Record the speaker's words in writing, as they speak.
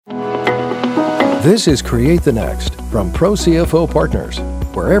This is Create the Next from Pro CFO Partners,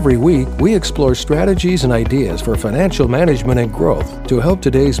 where every week we explore strategies and ideas for financial management and growth to help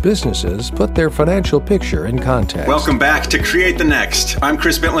today's businesses put their financial picture in context. Welcome back to Create the Next. I'm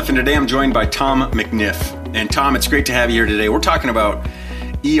Chris Bentliff, and today I'm joined by Tom McNiff. And Tom, it's great to have you here today. We're talking about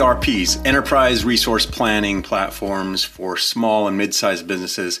ERPs, enterprise resource planning platforms for small and mid-sized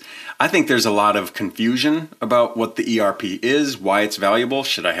businesses. I think there's a lot of confusion about what the ERP is, why it's valuable.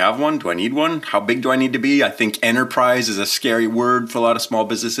 Should I have one? Do I need one? How big do I need to be? I think enterprise is a scary word for a lot of small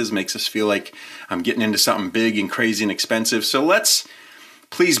businesses, makes us feel like I'm getting into something big and crazy and expensive. So let's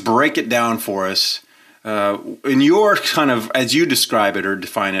please break it down for us. In your kind of, as you describe it or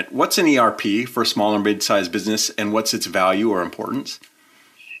define it, what's an ERP for a small or mid-sized business, and what's its value or importance?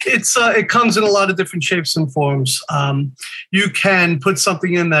 It comes in a lot of different shapes and forms. You can put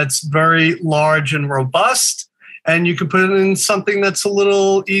something in that's very large and robust, and you can put it in something that's a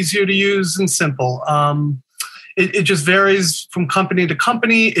little easier to use and simple. It just varies from company to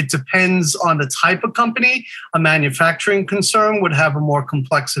company. It depends on the type of company. A manufacturing concern would have a more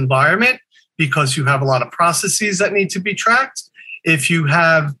complex environment because you have a lot of processes that need to be tracked. If you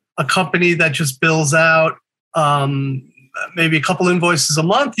have a company that just bills out maybe a couple invoices a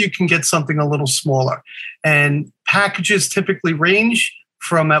month, you can get something a little smaller. And packages typically range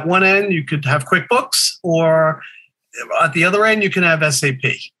from, at one end, you could have QuickBooks, or at the other end, you can have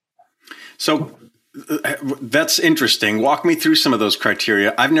SAP. So that's interesting. Walk me through some of those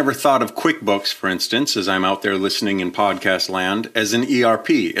criteria. I've never thought of QuickBooks, for instance, as I'm out there listening in podcast land, as an ERP.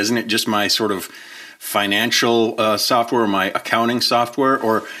 Isn't it just my sort of financial software, my accounting software?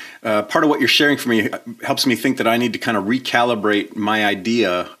 Or part of what you're sharing for me helps me think that I need to kind of recalibrate my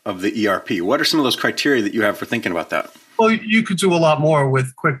idea of the ERP. What are some of those criteria that you have for thinking about that? Well, you could do a lot more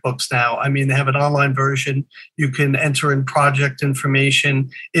with QuickBooks now. I mean, they have an online version. You can enter in project information.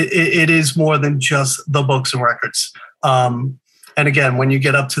 It is more than just the books and records. And again, when you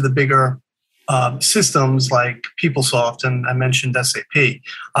get up to the bigger systems like PeopleSoft, and I mentioned SAP,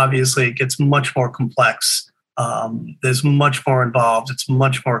 obviously it gets much more complex. There's much more involved. It's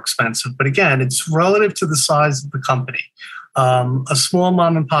much more expensive. But again, it's relative to the size of the company. A small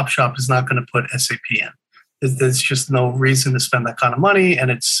mom and pop shop is not going to put SAP in. There's just no reason to spend that kind of money, and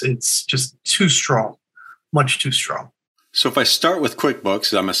it's just too strong, much too strong. So if I start with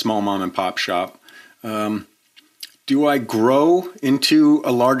QuickBooks, I'm a small mom and pop shop, do I grow into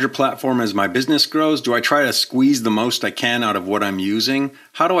a larger platform as my business grows? Do I try to squeeze the most I can out of what I'm using?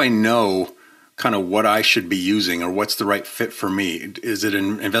 How do I know kind of what I should be using, or what's the right fit for me? Is it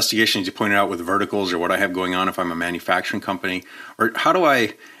an investigation, as you pointed out, with verticals, or what I have going on if I'm a manufacturing company? Or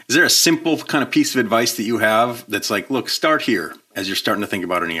is there a simple kind of piece of advice that you have that's like, look, start here as you're starting to think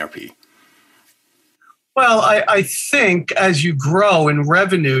about an ERP? Well, I think as you grow in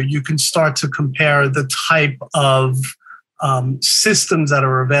revenue, you can start to compare the type of systems that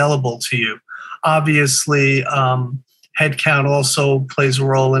are available to you. Obviously, headcount also plays a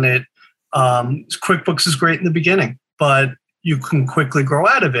role in it. QuickBooks is great in the beginning, but you can quickly grow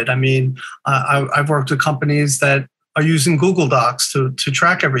out of it. I mean, I've worked with companies that are using Google Docs to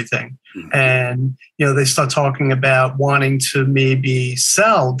track everything. Mm-hmm. And, they start talking about wanting to maybe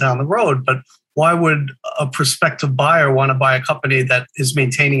sell down the road, but why would a prospective buyer want to buy a company that is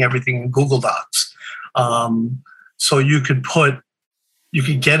maintaining everything in Google Docs? So you could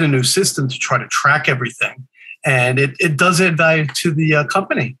get a new system to try to track everything. And it does add value to the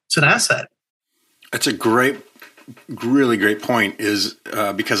company. It's an asset. That's a really great point, is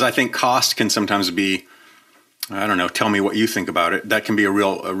because I think cost can sometimes be, I don't know, tell me what you think about it. That can be a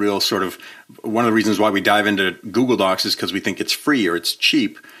real sort of, one of the reasons why we dive into Google Docs is because we think it's free or it's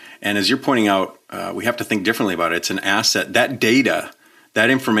cheap. And as you're pointing out, we have to think differently about it. It's an asset. That data,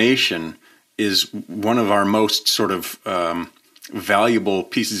 that information is one of our most sort of valuable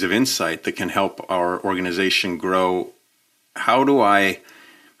pieces of insight that can help our organization grow. How do I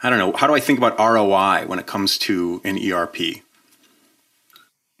think about ROI when it comes to an ERP?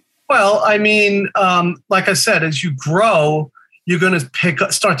 Well, I mean, like I said, as you grow, you're going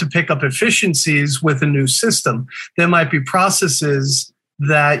to start to pick up efficiencies with a new system. There might be processes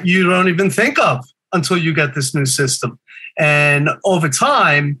that you don't even think of until you get this new system. And over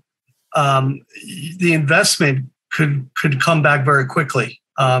time, the investment could come back very quickly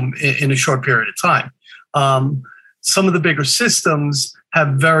in a short period of time. Some of the bigger systems have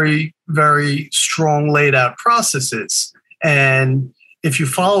very, very strong laid out processes. And if you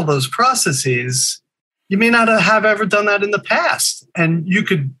follow those processes, you may not have ever done that in the past. And you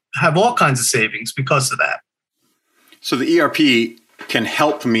could have all kinds of savings because of that. So the ERP can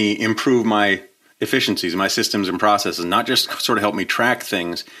help me improve my efficiencies, my systems and processes, not just sort of help me track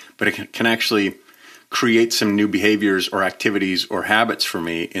things, but it can actually create some new behaviors or activities or habits for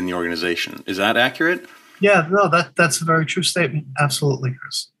me in the organization. Is that accurate? Yeah, no, that's a very true statement. Absolutely,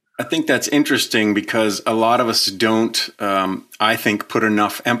 Chris. I think that's interesting because a lot of us don't, I think, put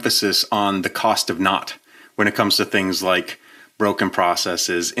enough emphasis on the cost of not when it comes to things like broken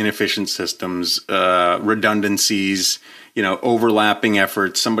processes, inefficient systems, redundancies, overlapping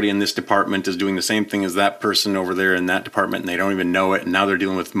efforts. Somebody in this department is doing the same thing as that person over there in that department, and they don't even know it. And now they're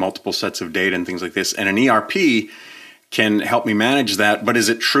dealing with multiple sets of data and things like this. And an ERP can help me manage that. But is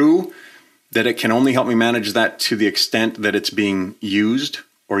it true that it can only help me manage that to the extent that it's being used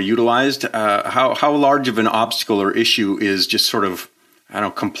or utilized? How large of an obstacle or issue is just sort of,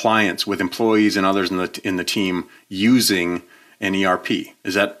 compliance with employees and others in the team using an ERP?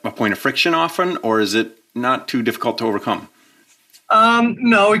 Is that a point of friction often, or is it not too difficult to overcome?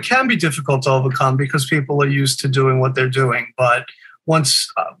 No, it can be difficult to overcome because people are used to doing what they're doing. But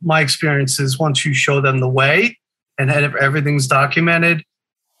my experience is once you show them the way and everything's documented,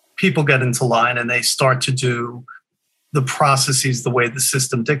 people get into line and they start to do the processes the way the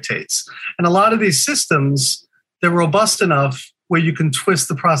system dictates. And a lot of these systems, they're robust enough where you can twist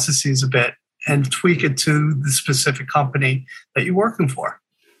the processes a bit and tweak it to the specific company that you're working for.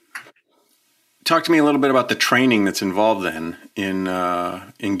 Talk to me a little bit about the training that's involved then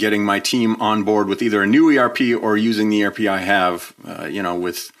in getting my team on board with either a new ERP or using the ERP I have,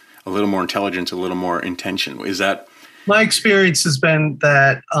 with a little more intelligence, a little more intention. Is that? My experience has been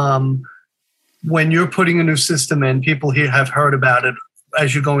that when you're putting a new system in, people here have heard about it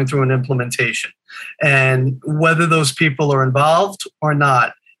as you're going through an implementation. And whether those people are involved or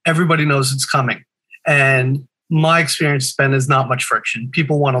not, everybody knows it's coming. And my experience has been is not much friction.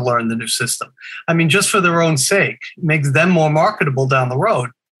 People want to learn the new system. I mean, just for their own sake, it makes them more marketable down the road,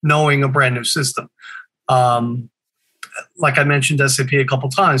 knowing a brand new system. Like I mentioned SAP a couple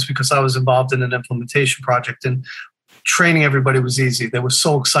of times because I was involved in an implementation project and training everybody was easy. They were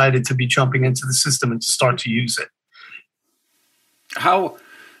so excited to be jumping into the system and to start to use it. How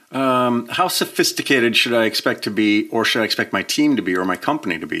sophisticated should I expect to be, or should I expect my team to be, or my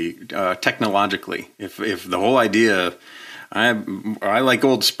company to be technologically? If the whole idea, I like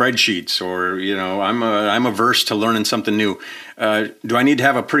old spreadsheets, or I'm averse to learning something new. Do I need to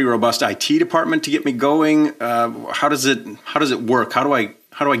have a pretty robust IT department to get me going? How does it work? How do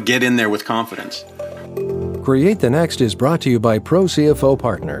I get in there with confidence? Create the Next is brought to you by Pro CFO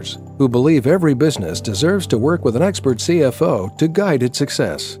Partners, who believe every business deserves to work with an expert CFO to guide its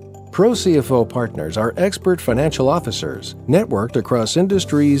success. Pro CFO Partners are expert financial officers, networked across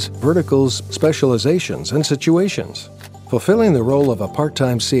industries, verticals, specializations, and situations. Fulfilling the role of a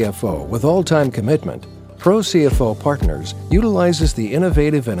part-time CFO with all-time commitment, Pro CFO Partners utilizes the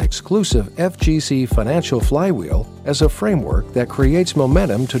innovative and exclusive FGC Financial Flywheel as a framework that creates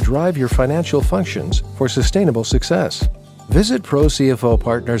momentum to drive your financial functions for sustainable success. Visit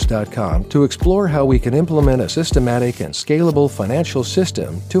ProCFOPartners.com to explore how we can implement a systematic and scalable financial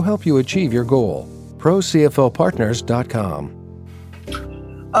system to help you achieve your goal. ProCFOPartners.com.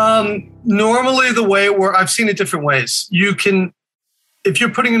 Normally, the way I've seen it different ways. You can, if you're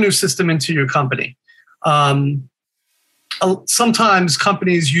putting a new system into your company, sometimes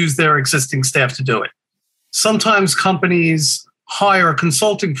companies use their existing staff to do it. Sometimes companies hire a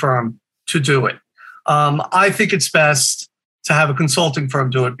consulting firm to do it. I think it's best to have a consulting firm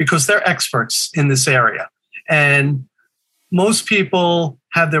do it because they're experts in this area. And most people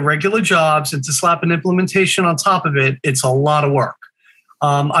have their regular jobs, and to slap an implementation on top of it, it's a lot of work.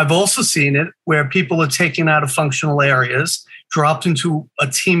 I've also seen it where people are taken out of functional areas, dropped into a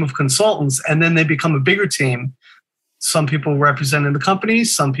team of consultants, and then they become a bigger team. Some people representing the company,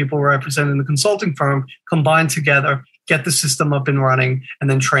 some people representing the consulting firm, combine together, get the system up and running, and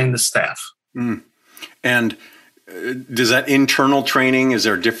then train the staff. And does that internal training, is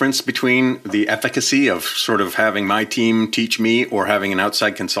there a difference between the efficacy of sort of having my team teach me or having an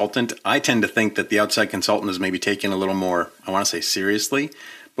outside consultant? I tend to think that the outside consultant is maybe taken a little more, I want to say seriously,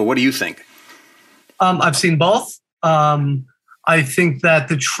 but what do you think? I've seen both. I think that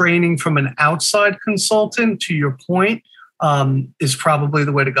the training from an outside consultant, to your point, is probably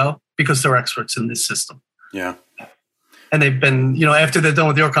the way to go because they're experts in this system. Yeah. And they've been, after they're done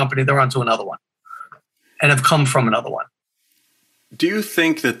with your company, they're on to another one and have come from another one. Do you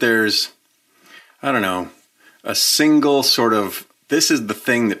think that there's, a single sort of, this is the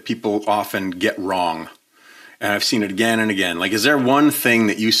thing that people often get wrong? And I've seen it again and again. Like, is there one thing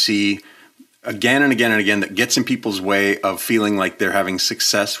that you see again and again and again that gets in people's way of feeling like they're having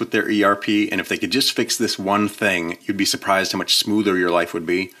success with their ERP? And if they could just fix this one thing, you'd be surprised how much smoother your life would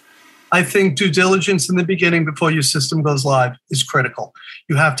be. I think due diligence in the beginning before your system goes live is critical.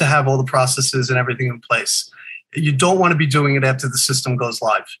 You have to have all the processes and everything in place. You don't want to be doing it after the system goes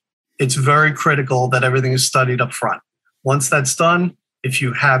live. It's very critical that everything is studied up front. Once that's done, if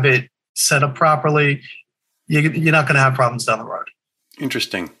you have it set up properly, you're not going to have problems down the road.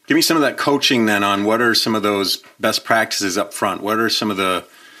 Interesting. Give me some of that coaching then on what are some of those best practices up front? What are some of the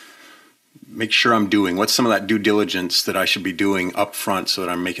make sure I'm doing? What's some of that due diligence that I should be doing up front so that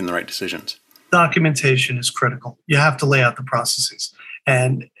I'm making the right decisions? Documentation is critical. You have to lay out the processes.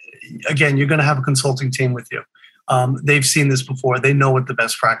 And again, you're going to have a consulting team with you. They've seen this before. They know what the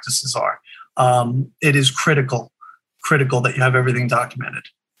best practices are. It is critical that you have everything documented.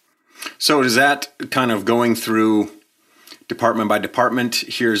 So is that kind of going through department by department?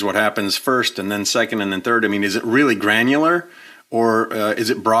 Here's what happens first, and then second, and then third. I mean, is it really granular, or is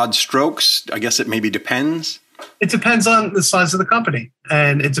it broad strokes? I guess it maybe depends. It depends on the size of the company,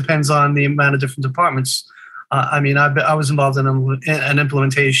 and it depends on the amount of different departments. I was involved in an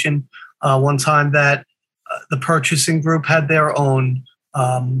implementation one time that the purchasing group had their own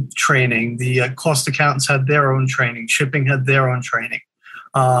training. The cost accountants had their own training. Shipping had their own training.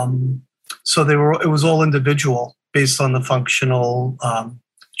 So it was all individual based on the functional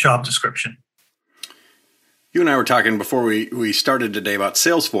job description. You and I were talking before we started today about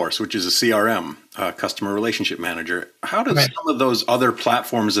Salesforce, which is a CRM, customer relationship manager. How do some of those other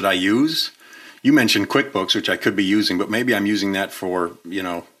platforms that I use, you mentioned QuickBooks, which I could be using, but maybe I'm using that for,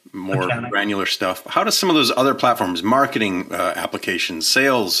 more granular stuff. How do some of those other platforms, marketing applications,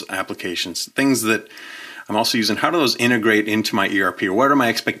 sales applications, things that I'm also using, how do those integrate into my ERP? Or what are my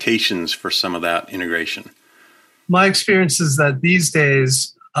expectations for some of that integration? My experience is that these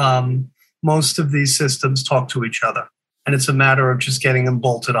days, most of these systems talk to each other, and it's a matter of just getting them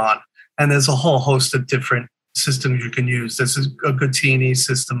bolted on. And there's a whole host of different systems you can use. There's a good T&E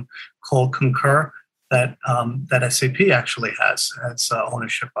system called Concur that SAP actually has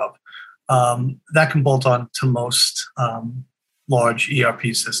ownership of. That can bolt on to most large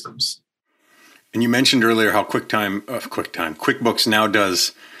ERP systems. And you mentioned earlier how QuickBooks now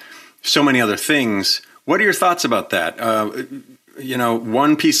does so many other things. What are your thoughts about that?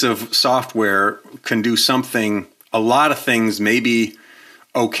 One piece of software can do something, a lot of things maybe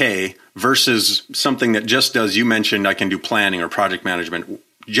okay, versus something that just does, you mentioned I can do planning or project management,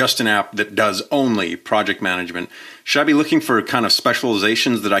 just an app that does only project management. Should I be looking for kind of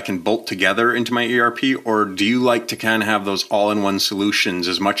specializations that I can bolt together into my ERP, or do you like to kind of have those all-in-one solutions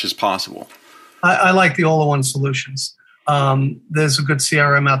as much as possible? I like the all-in-one solutions. There's a good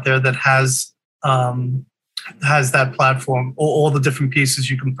CRM out there that has that platform, all the different pieces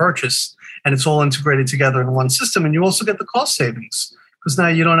you can purchase, and it's all integrated together in one system. And you also get the cost savings because now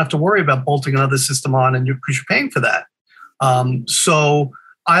you don't have to worry about bolting another system on, and because you're paying for that. So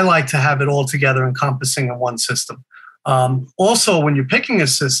I like to have it all together, encompassing in one system. Also, when you're picking a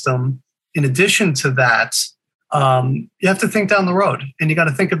system, in addition to that, you have to think down the road, and you got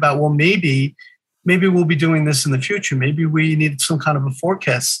to think about, well, maybe we'll be doing this in the future. Maybe we need some kind of a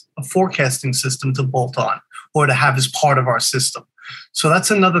forecasting system to bolt on or to have as part of our system. So that's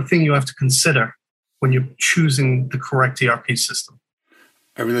another thing you have to consider when you're choosing the correct ERP system.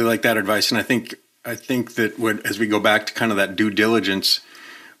 I really like that advice. And I think that as we go back to kind of that due diligence,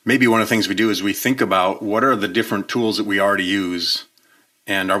 maybe one of the things we do is we think about what are the different tools that we already use,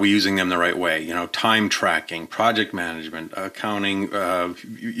 and are we using them the right way? Time tracking, project management, accounting.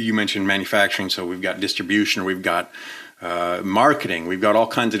 You mentioned manufacturing, so we've got distribution, we've got marketing, we've got all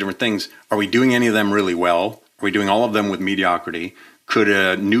kinds of different things. Are we doing any of them really well? Are we doing all of them with mediocrity? Could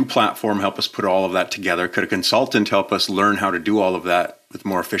a new platform help us put all of that together? Could a consultant help us learn how to do all of that with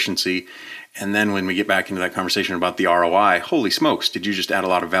more efficiency? And then when we get back into that conversation about the ROI, holy smokes, did you just add a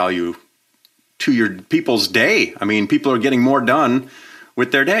lot of value to your people's day? I mean, people are getting more done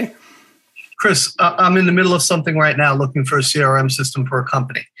with their day. Chris, I'm in the middle of something right now looking for a CRM system for a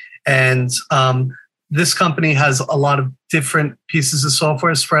company. And this company has a lot of different pieces of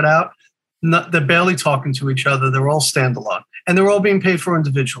software spread out. They're barely talking to each other. They're all standalone, and they're all being paid for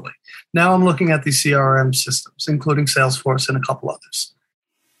individually. Now I'm looking at the CRM systems, including Salesforce and a couple others.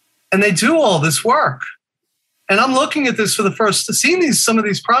 And they do all this work. And I'm looking at this seeing some of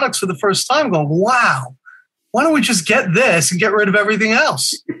these products for the first time going, wow, why don't we just get this and get rid of everything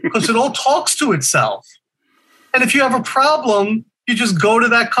else? Because it all talks to itself. And if you have a problem, you just go to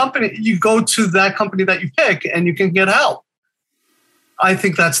that company. You go to that company that you pick, and you can get help. I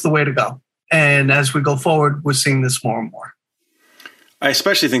think that's the way to go. And as we go forward, we're seeing this more and more. I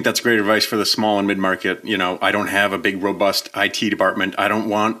especially think that's great advice for the small and mid-market. I don't have a big, robust IT department. I don't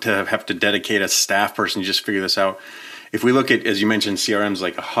want to have to dedicate a staff person to just figure this out. if we look at, as you mentioned, CRMs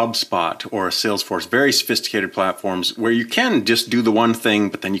like a HubSpot or a Salesforce, very sophisticated platforms where you can just do the one thing,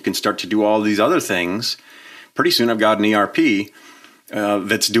 but then you can start to do all these other things. Pretty soon I've got an ERP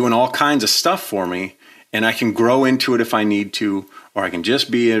that's doing all kinds of stuff for me, and I can grow into it if I need to, or I can just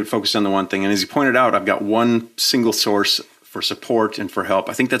be focused on the one thing. And as you pointed out, I've got one single source for support and for help.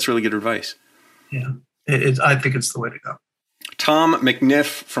 I think that's really good advice. Yeah, I think it's the way to go. Tom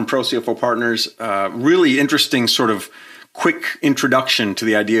McNiff from Pro CFO Partners, really interesting sort of quick introduction to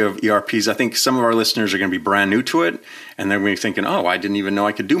the idea of ERPs. I think some of our listeners are going to be brand new to it, and they're going to be thinking, oh, I didn't even know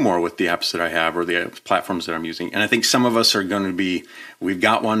I could do more with the apps that I have or the platforms that I'm using. And I think some of us are going to be, we've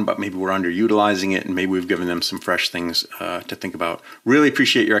got one, but maybe we're underutilizing it, and maybe we've given them some fresh things to think about. Really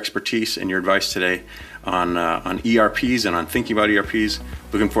appreciate your expertise and your advice today on ERPs and on thinking about ERPs.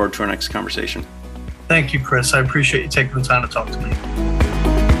 Looking forward to our next conversation. Thank you, Chris. I appreciate you taking the time to talk to me.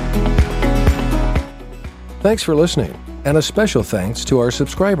 Thanks for listening, and a special thanks to our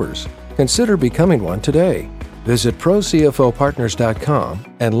subscribers. Consider becoming one today. Visit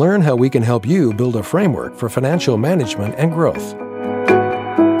ProCFOPartners.com and learn how we can help you build a framework for financial management and growth.